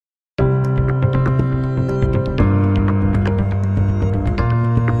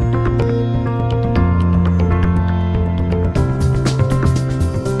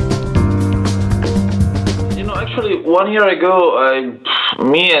1 year ago,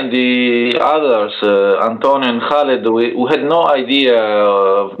 me and the others, Antonio and Khaled, we had no idea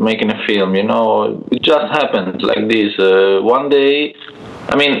of making a film. It just happened like this. One day,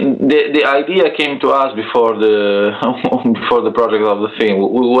 I mean, the idea came to us before the before the project of the film.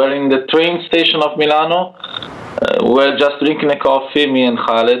 We were in the train station of Milano. We were just drinking a coffee, me and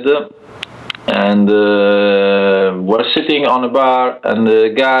Khaled, and we're sitting on a bar, and the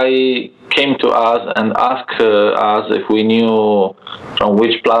guy came to us and asked us if we knew from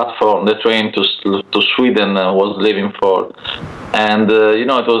which platform the train to Sweden was leaving for. And it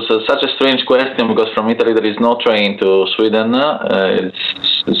was such a strange question, because from Italy there is no train to Sweden.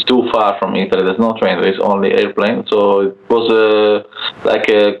 It's too far from Italy. There's no train. There is only airplane. So it was like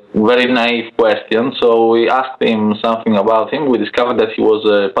a very naive question. So we asked him something about him. We discovered that he was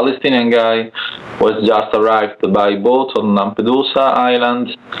a Palestinian guy, was just arrived by boat on Lampedusa island.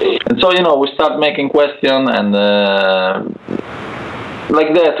 And so we start making questions, and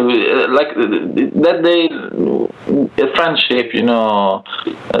like that, that day, a friendship,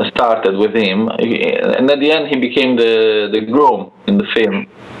 started with him, and at the end he became the groom in the film,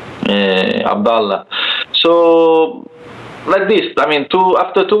 Abdallah. So, like this, I mean,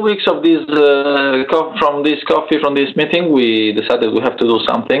 after 2 weeks of this from this meeting, we decided we have to do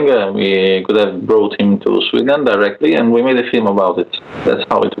something. We could have brought him to Sweden directly, and we made a film about it. That's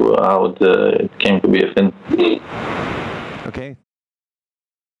how it came to be a film. Okay.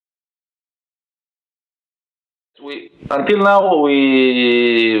 Until now,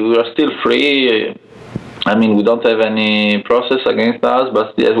 we are still free. I mean, we don't have any process against us,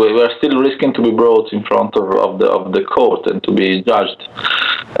 but yes, we are still risking to be brought in front of the court and to be judged.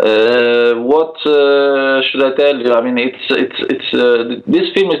 What should I tell you? I mean, this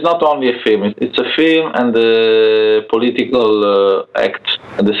film is not only a film; it's a film and a political act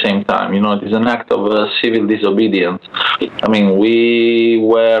at the same time. It is an act of civil disobedience. I mean, we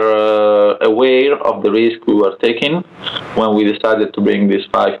were aware of the risk we were taking when we decided to bring these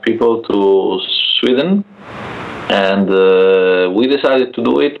 5 people to Sweden, and we decided to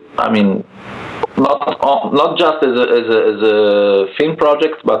do it. I mean, not just as a film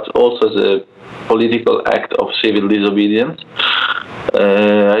project, but also as a political act of civil disobedience.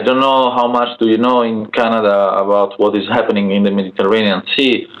 I don't know how much do you know in Canada about what is happening in the Mediterranean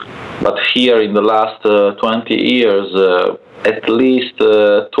Sea, but here in the last 20 years, at least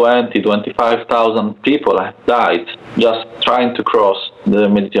 25,000 people have died just trying to cross the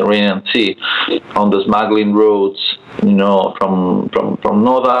Mediterranean Sea on the smuggling routes, from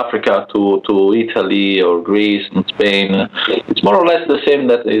North Africa to Italy or Greece and Spain. It's more or less the same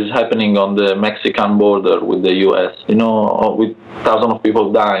that is happening on the Mexican border with the US, with thousands of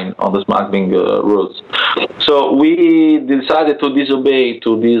people dying on the smuggling routes. So we decided to disobey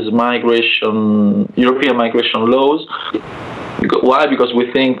to these European migration laws. Why? Because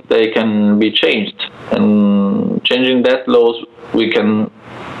we think they can be changed, and changing that laws, we can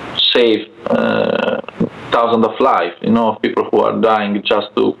save thousands of lives, of people who are dying just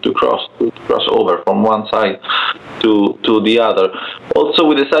to cross over from one side to the other. Also,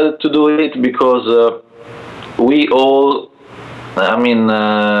 we decided to do it because we all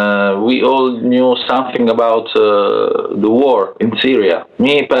knew something about the war in Syria.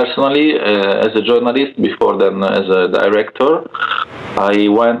 Me personally, as a journalist, before then as a director, I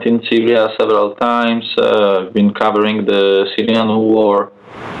went in Syria several times. I've been covering the Syrian war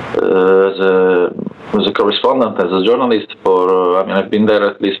as a correspondent, as a journalist I've been there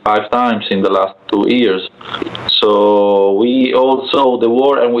at least 5 times in the last 2 years. So we all saw the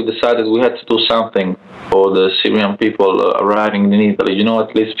war, and we decided we had to do something for the Syrian people arriving in Italy.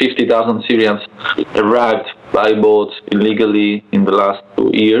 At least 50,000 Syrians arrived by boat illegally in the last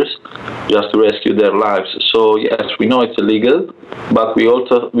 2 years just to rescue their lives. So yes, we know it's illegal, but we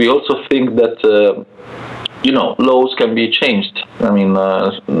also think that laws can be changed. I mean,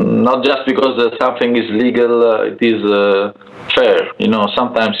 not just because something is legal, it is fair.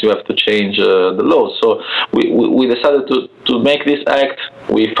 Sometimes you have to change the laws. So we decided to make this act.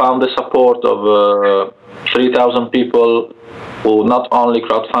 We found the support of 3,000 people who not only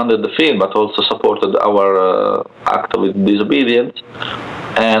crowdfunded the film, but also supported our act of disobedience.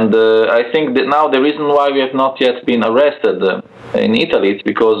 And I think that now the reason why we have not yet been arrested in Italy is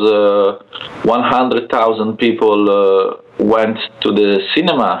because 100,000 people went to the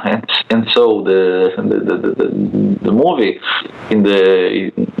cinema and saw the movie in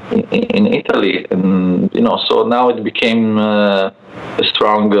Italy, and so now it became a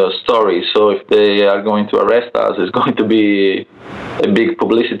strong story. So if they are going to arrest us, it's going to be a big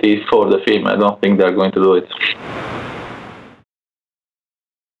publicity for the film. I don't think they're going to do it.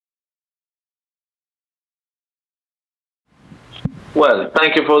 Well,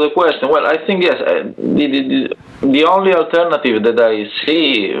 thank you for the question. Well, I think yes. The only alternative that I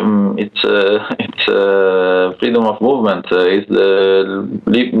see, it's freedom of movement, is the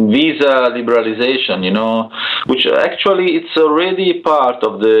visa liberalization. You know, which actually it's already part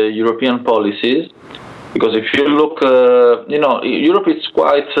of the European policies. Because if you look, Europe is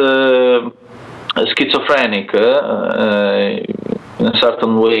quite schizophrenic in a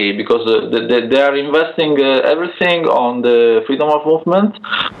certain way, because they are investing everything on the freedom of movement,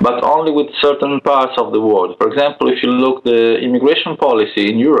 but only with certain parts of the world. For example, if you look the immigration policy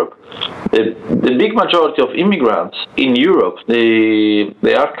in Europe, the big majority of immigrants in Europe,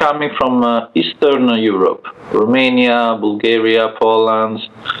 they are coming from Eastern Europe, Romania, Bulgaria, Poland,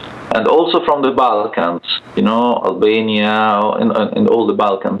 and also from the Balkans, you know, Albania and all the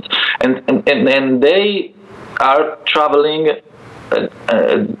Balkans, and they are traveling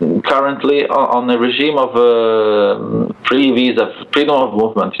currently on a regime of free visa, freedom of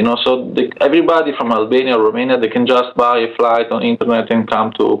movement. You know, so everybody from Albania or Romania, they can just buy a flight on internet and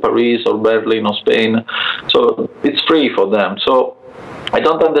come to Paris or Berlin or Spain. So it's free for them. So I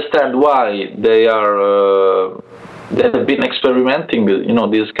don't understand why they have been experimenting, you know,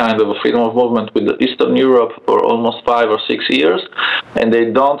 this kind of freedom of movement with Eastern Europe for almost 5 or 6 years, and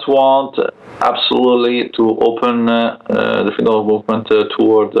they don't want absolutely to open the freedom of movement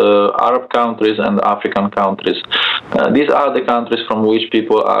toward Arab countries and African countries. These are the countries from which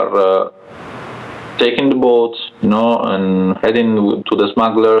people are taking the boats, you know, and heading to the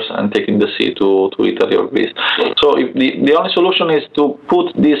smugglers and taking the sea to Italy or Greece. So if the only solution is to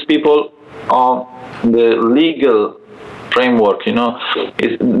put these people on the legal framework, you know.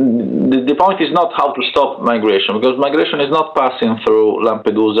 The point is not how to stop migration, because migration is not passing through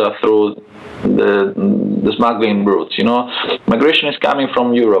Lampedusa, through the smuggling routes, you know. Migration is coming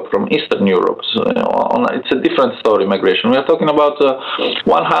from Europe, from Eastern Europe. So, it's a different story, migration. We are talking about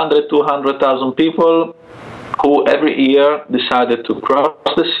 100, 200,000 people who every year decided to cross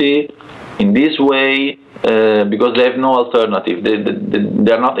the sea in this way, because they have no alternative.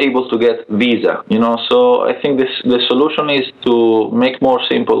 They are not able to get visa, you know. So I think the solution is to make more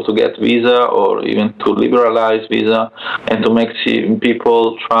simple to get visa, or even to liberalize visa, and to make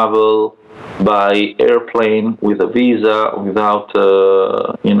people travel by airplane with a visa, without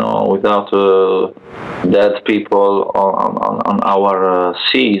dead people on our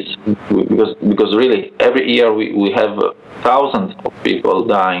seas, because really every year we have thousands of people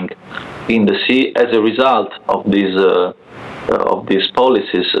dying in the sea as a result of these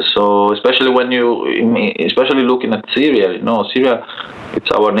policies. So especially especially looking at Syria, you know, Syria, it's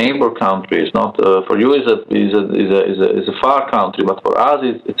our neighbor country. It's not for you is a far country, but for us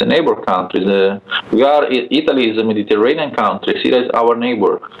it's a neighbor country. Italy is a Mediterranean country. Syria is our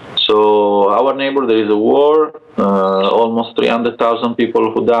neighbor. So our neighbor, there is a war. Almost 300,000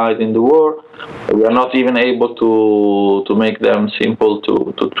 people who died in the war. We are not even able to make them simple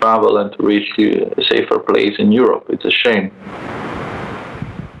to travel and to reach a safer place in Europe. It's a shame.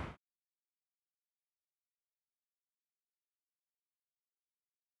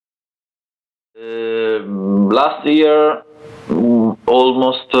 Last year,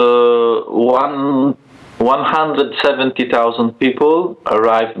 almost 170,000 people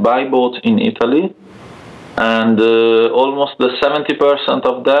arrived by boat in Italy, and almost 70%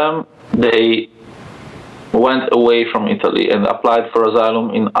 of them, they went away from Italy and applied for asylum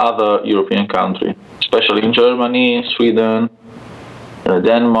in other European countries, especially in Germany, Sweden,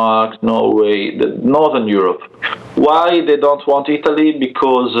 Denmark, Norway, Northern Europe. Why they don't want Italy?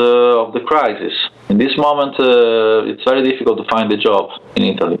 Because of the crisis. In this moment, it's very difficult to find a job in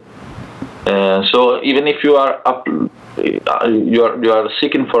Italy. So even if you are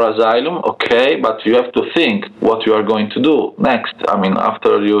seeking for asylum, okay, but you have to think what you are going to do next. I mean,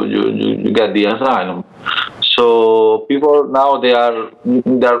 after you get the asylum. So people now they're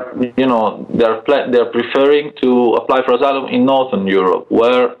preferring to apply for asylum in Northern Europe,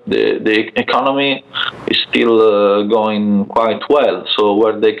 where the economy is still going quite well. So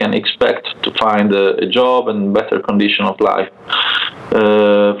where they can expect to find a job and better condition of life.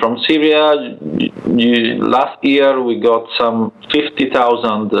 From Syria, last year we got some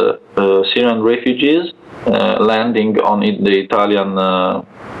 50,000 Syrian refugees landing on the Italian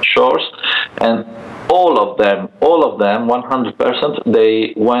shores, and all of them, 100%,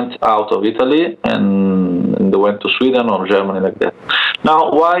 they went out of Italy and they went to Sweden or Germany, like that.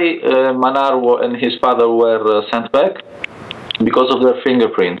 Now, why Manar and his father were sent back? Because of their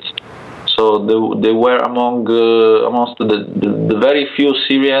fingerprints. So they were amongst the very few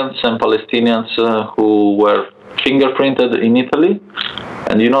Syrians and Palestinians who were fingerprinted in Italy.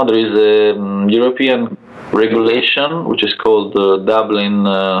 And you know, there is a European regulation, which is called Dublin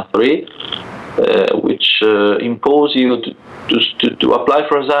 3, which impose you to apply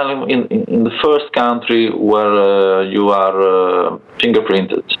for asylum in the first country where you are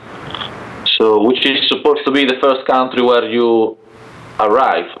fingerprinted. So, which is supposed to be the first country where you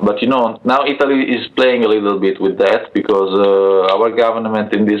arrive. But now Italy is playing a little bit with that, because our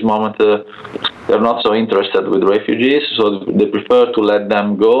government in this moment, they're not so interested with refugees, so they prefer to let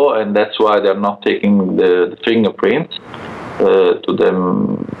them go, and that's why they're not taking the fingerprints to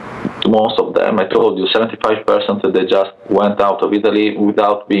them. To most of them, I told you, 75% they just went out of Italy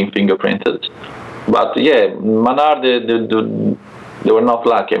without being fingerprinted. But yeah, Manar, they were not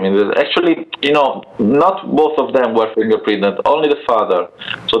lucky. I mean, actually, not both of them were fingerprinted, only the father.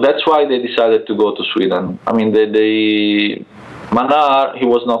 So that's why they decided to go to Sweden. I mean, Manar, he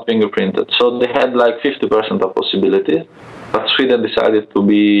was not fingerprinted. So they had like 50% of possibilities. But Sweden decided to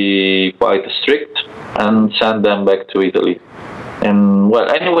be quite strict and send them back to Italy. And well,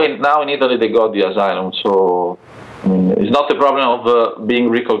 anyway, now in Italy they got the asylum. So I mean, it's not a problem of being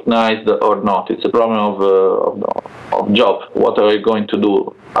recognized or not. It's a problem of job. What are you going to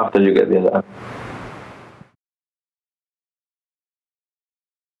do after you get the asylum?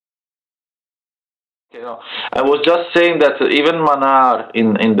 I was just saying that even Manar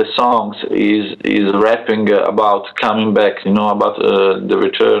in the songs is rapping about coming back, about the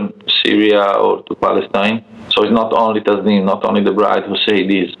return to Syria or to Palestine. So it's not only Tasnim, not only the bride who say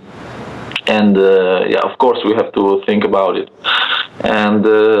this. And yeah, of course we have to think about it. And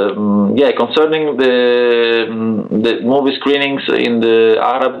yeah, concerning the movie screenings in the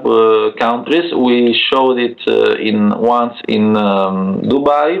Arab countries, we showed it once in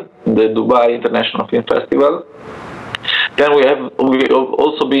Dubai, the Dubai International Film Festival. Then we have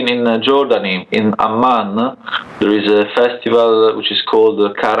also been in Jordan, in Amman. There is a festival which is called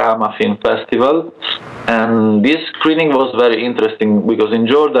the Karama Film Festival, and this screening was very interesting because in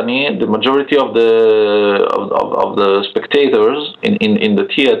Jordan, the majority of the spectators in the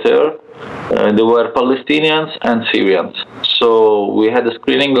theater, they were Palestinians and Syrians. So we had a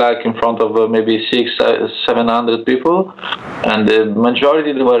screening like in front of maybe 600-700 people, and the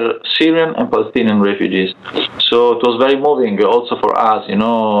majority they were Syrian and Palestinian refugees. So it was very moving also for us, I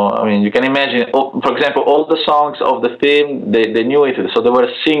mean, you can imagine, for example, all the songs of the film, they knew it, so they were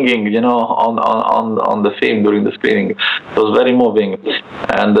singing, on the film during the screening. It was very moving.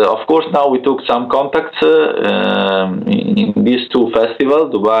 And of course now we took some contacts in these two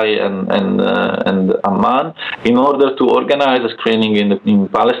festivals, Dubai and Amman, in order to organize a screening in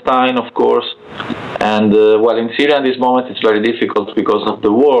Palestine, of course. And well, in Syria at this moment it's very difficult because of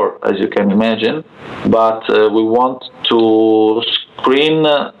the war, as you can imagine. But we want to screen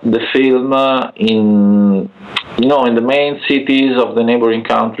the film in the main cities of the neighboring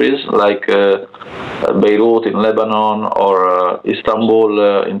countries, like Beirut in Lebanon or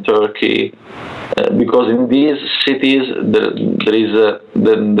Istanbul in Turkey. Because in these cities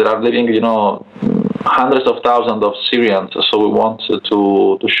there are living, hundreds of thousands of Syrians. So we want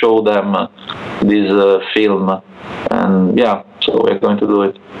to show them this film, and yeah, so we're going to do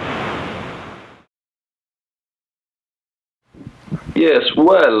it. Yes,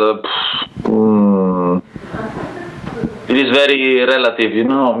 well, it is very relative,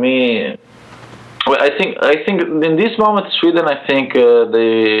 me. Well, I think in this moment, Sweden, I think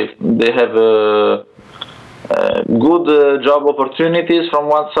they have good job opportunities from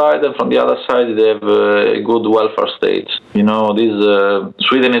one side, and from the other side, they have a good welfare state.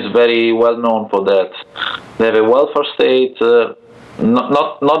 Sweden is very well known for that. They have a welfare state.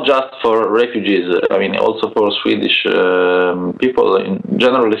 Not just for refugees, I mean also for Swedish people,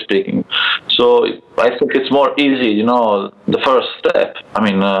 generally speaking. So I think it's more easy, the first step. I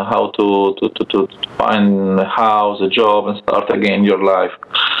mean, how to find a house, a job, and start again your life.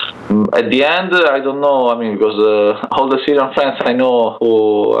 At the end, I don't know. I mean, because all the Syrian friends I know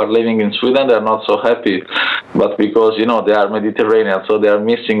who are living in Sweden, they're not so happy. But because they are Mediterranean, so they are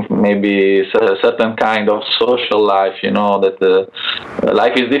missing maybe a certain kind of social life. That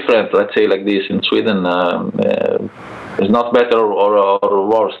life is different. Let's say like this in Sweden. It's not better or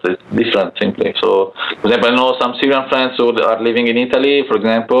worse. It's different simply. So, for example, I know some Syrian friends who are living in Italy. For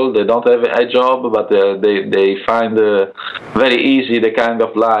example, they don't have a job, but they find very easy the kind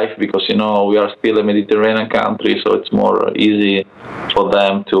of life because we are still a Mediterranean country, so it's more easy for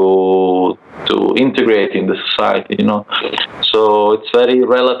them to integrate in the society. So it's very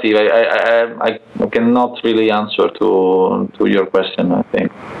relative. I cannot really answer to your question, I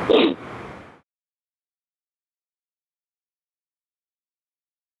think.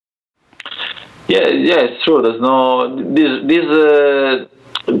 Yeah, it's true. There's no this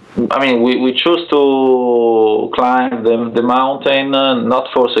I mean, we choose to climb the mountain not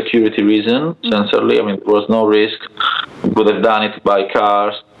for security reasons, sincerely. I mean, there was no risk. We could have done it by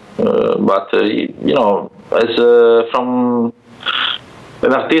cars, but you know, as from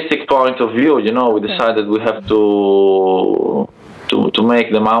an artistic point of view, you know, we decided we have to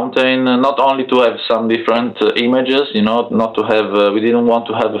make the mountain not only to have some different images, you know, not to have. We didn't want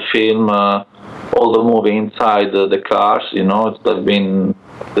to have a film. All the movie inside the cars, you know, it would have been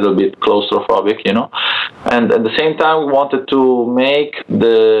a little bit claustrophobic, you know. And at the same time, we wanted to make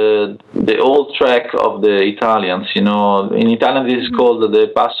the old track of the Italians, you know. In Italian, this is called the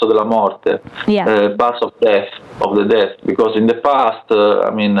Passo della Morte, Pass of Death, of the death, because in the past,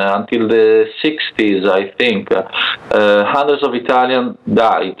 I mean, until the 60s, I think, hundreds of Italians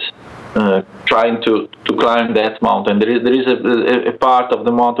died trying to climb that mountain. There is a part of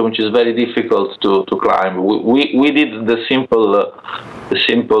the mountain which is very difficult to climb. We did the simple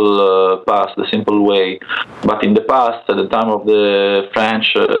pass, the simple way. But in the past, at the time of the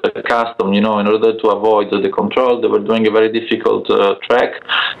French custom, you know, in order to avoid the control, they were doing a very difficult track,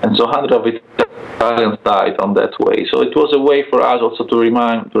 and so hundreds of Italians died on that way. So it was a way for us also to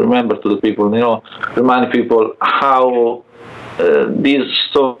remember to the people, you know, remind people how this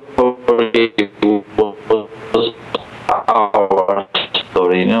story was our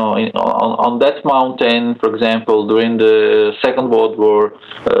story. You know, on that mountain, for example, during the Second World War,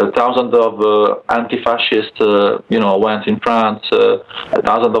 thousands of anti-fascists, you know, went in France.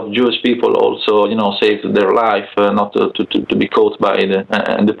 Thousands of Jewish people also, you know, saved their life not to be caught by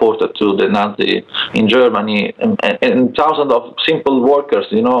and deported to the Nazi in Germany. And thousands of simple workers,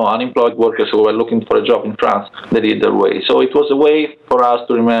 you know, unemployed workers who were looking for a job in France, they did their way. So it was a way for us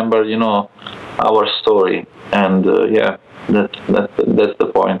to remember, you know, our story. And yeah. That's the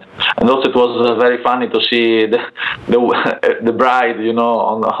point. And also, it was very funny to see the bride, you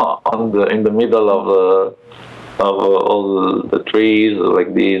know, in the middle of all the trees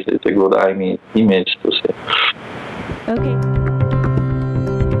like this. It's a good image to see. Okay.